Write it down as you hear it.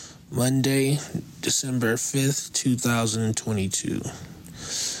Monday, December 5th, 2022.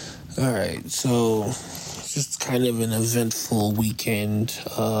 Alright, so just kind of an eventful weekend.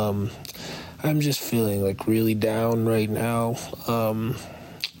 I'm just feeling like really down right now. And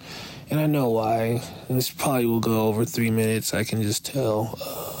I know why. And this probably will go over 3 minutes, I can just tell.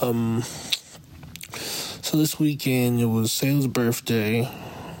 So this weekend, it was Sayla's birthday,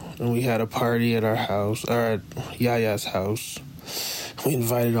 and we had a party at our house, or at Yaya's house. We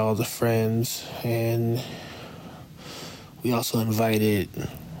invited all the friends, and we also invited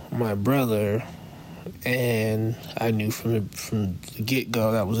my brother, and I knew from the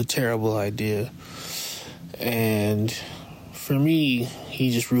get-go that was a terrible idea. And for me, he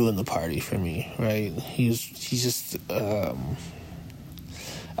just ruined the party for me, right? He's just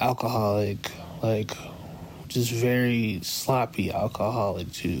alcoholic, like just very sloppy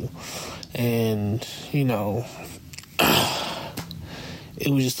alcoholic too. And, it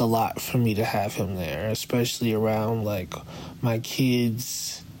was just a lot for me to have him there, especially around, like, my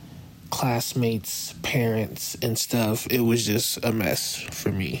kids, classmates, parents, and stuff. It was just a mess for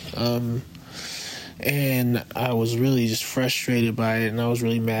me. And I was really just frustrated by it, and I was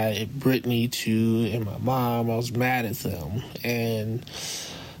really mad at Brittany, too, and my mom. I was mad at them. And,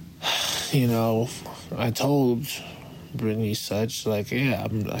 I told Brittany such, during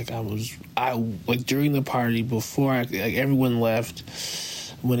the party, before everyone left,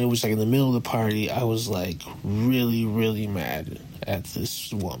 when it was in the middle of the party, I was really, really mad at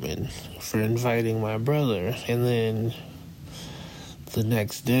this woman for inviting my brother. And then the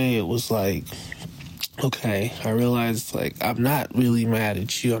next day it was okay, I realized I'm not really mad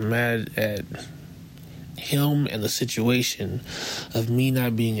at you. I'm mad at him and the situation of me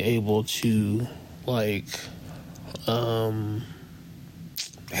not being able to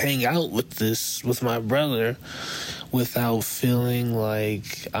hang out with my brother without feeling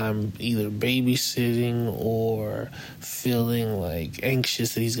like I'm either babysitting or feeling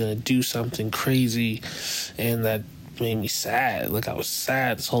anxious that he's gonna do something crazy. And that made me sad. I was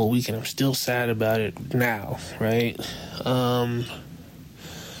sad this whole weekend. I'm still sad about it now, right? And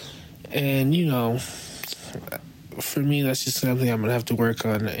for me, that's just something I'm gonna have to work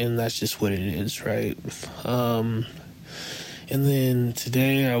on, and that's just what it is, right? And then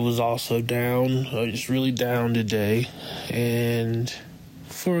today I was also down. I was just really down today, and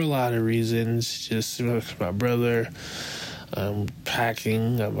for a lot of reasons. Just my brother. I'm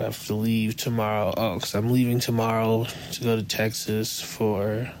packing. I have to leave tomorrow. Oh, because I'm leaving tomorrow to go to Texas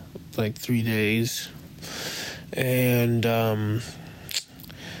for 3 days. And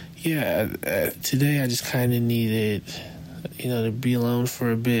today I just kind of needed, to be alone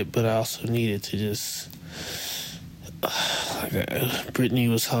for a bit, but I also needed to just. Brittany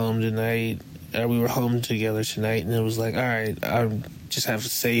was home tonight. We were home together tonight, and it was all right, I just have to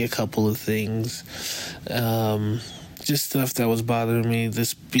say a couple of things. Just stuff that was bothering me.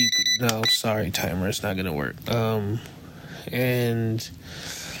 This beep. No, sorry, timer. It's not going to work. And,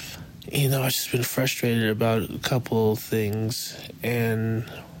 I've just been frustrated about a couple of things. And,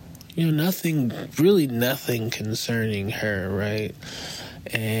 nothing concerning her, right?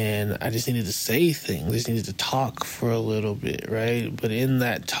 And I just needed to say things. I just needed to talk for a little bit, right? But in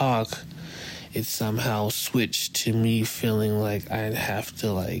that talk, it somehow switched to me feeling like I'd have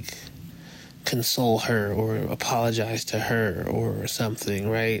to, console her or apologize to her or something,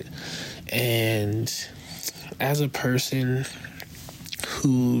 right? And as a person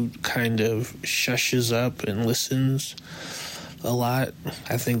who kind of shushes up and listens a lot,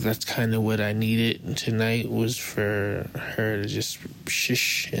 I think that's kind of what I needed tonight, was for her to just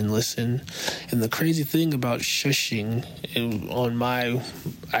shush and listen. And the crazy thing about shushing,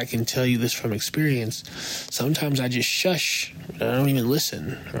 I can tell you this from experience, sometimes I just shush. I don't even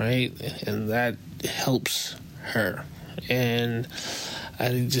listen, right? And that helps her. And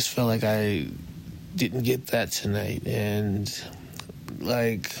I just felt like I didn't get that tonight. And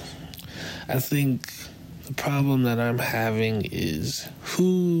I think the problem that I'm having is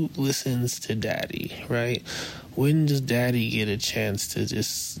who listens to daddy, right? When does daddy get a chance to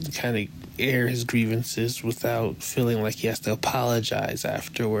just kind of air his grievances without feeling like he has to apologize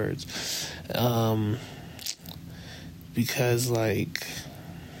afterwards? Because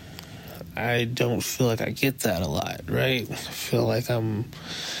I don't feel like I get that a lot, right? I feel like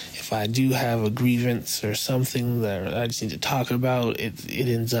if I do have a grievance or something that I just need to talk about, it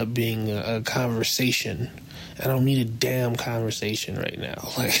ends up being a conversation. I don't need a damn conversation right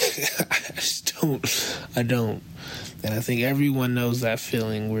now. I don't. And I think everyone knows that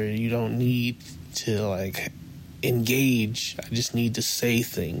feeling where you don't need to engage. I just need to say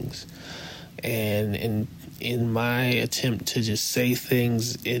things. And in my attempt to just say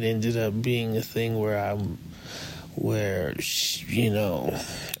things, it ended up being a thing where I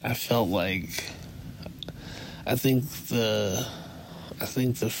felt like, I think the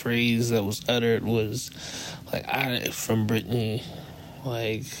phrase that was uttered was like, from Brittany,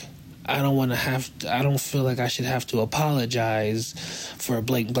 like, I don't feel like I should have to apologize for a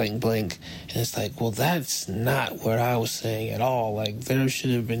blank, blank, blank. And it's like, well, that's not what I was saying at all. Like, there should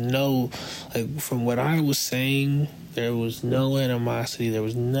have been from what I was saying, there was no animosity. There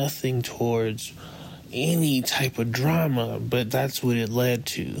was nothing towards any type of drama, but that's what it led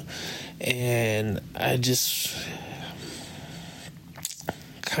to. And I just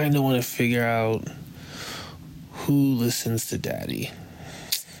kind of want to figure out who listens to Daddy.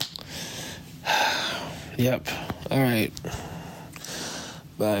 Yep. All right.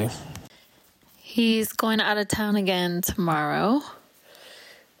 Bye. He's going out of town again tomorrow.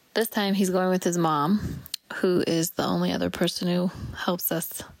 This time he's going with his mom, who is the only other person who helps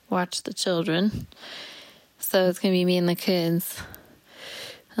us watch the children. So it's going to be me and the kids,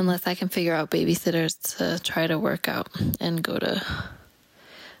 unless I can figure out babysitters to try to work out and go to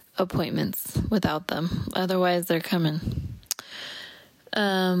appointments without them. Otherwise, they're coming.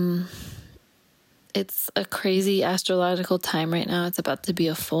 It's a crazy astrological time right now. It's about to be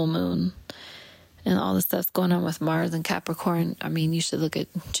a full moon. And all the stuff's going on with Mars and Capricorn. I mean, you should look at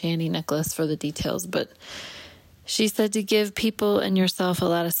Chandy Necklace for the details. But she said to give people and yourself a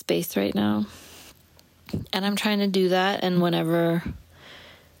lot of space right now. And I'm trying to do that. And whenever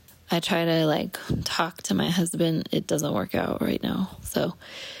I try to, talk to my husband, it doesn't work out right now. So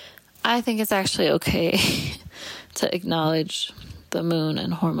I think it's actually okay to acknowledge the moon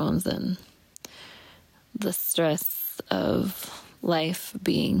and hormones and the stress of life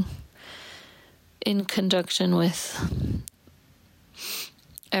being in conjunction with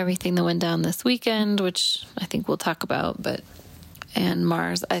everything that went down this weekend, which I think we'll talk about, and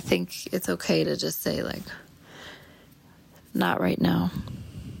Mars. I think it's okay to just say, not right now.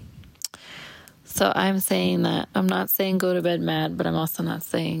 So I'm saying that I'm not saying go to bed mad, but I'm also not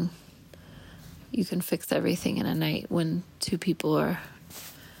saying you can fix everything in a night when two people are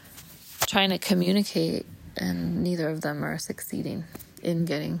trying to communicate and neither of them are succeeding in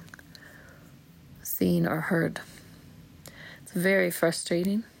getting seen or heard. It's very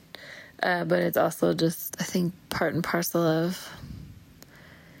frustrating, but it's also just, I think, part and parcel of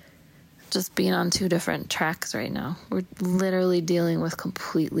just being on two different tracks right now. We're literally dealing with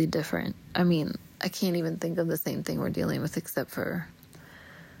completely different, I can't even think of the same thing we're dealing with except for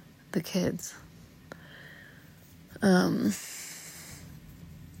the kids.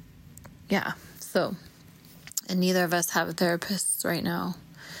 So, and neither of us have therapists right now.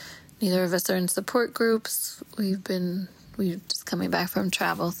 Neither of us are in support groups. We're just coming back from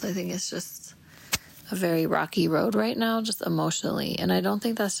travel, so I think it's just a very rocky road right now, just emotionally. And I don't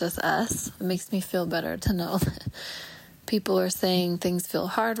think that's just us. It makes me feel better to know that people are saying things feel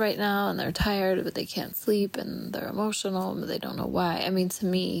hard right now, and they're tired, but they can't sleep, and they're emotional, but they don't know why. To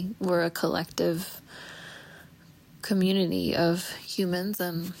me, we're a collective community of humans,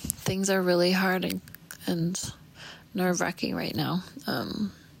 and things are really hard and nerve-wracking right now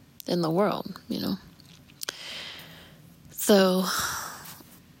in the world, So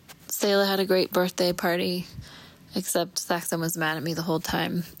Selah had a great birthday party, except Saxon was mad at me the whole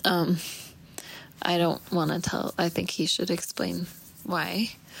time. I don't want to tell. I think he should explain why.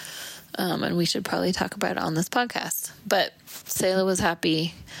 And we should probably talk about it on this podcast. But Selah was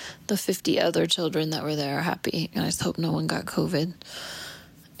happy. The 50 other children that were there are happy. And I just hope no one got COVID.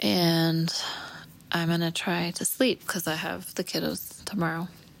 And I'm going to try to sleep because I have the kiddos tomorrow.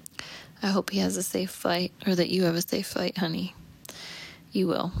 I hope he has a safe flight, or that you have a safe flight, honey. You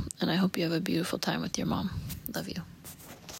will. And I hope you have a beautiful time with your mom. Love you.